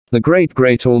The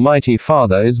great Almighty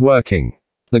Father is working.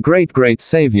 The great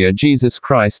Savior Jesus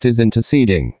Christ is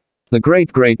interceding. The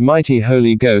great mighty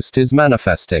Holy Ghost is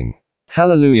manifesting.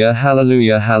 Hallelujah,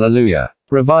 hallelujah, hallelujah.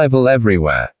 Revival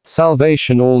everywhere.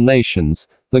 Salvation all nations.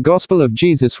 The gospel of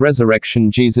Jesus'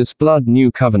 resurrection, Jesus' blood,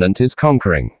 new covenant is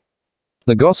conquering.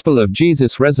 The gospel of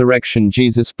Jesus' resurrection,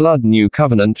 Jesus' blood, new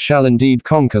covenant shall indeed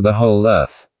conquer the whole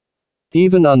earth,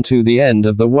 even unto the end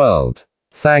of the world.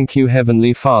 Thank you,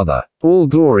 Heavenly Father. All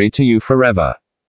glory to you forever.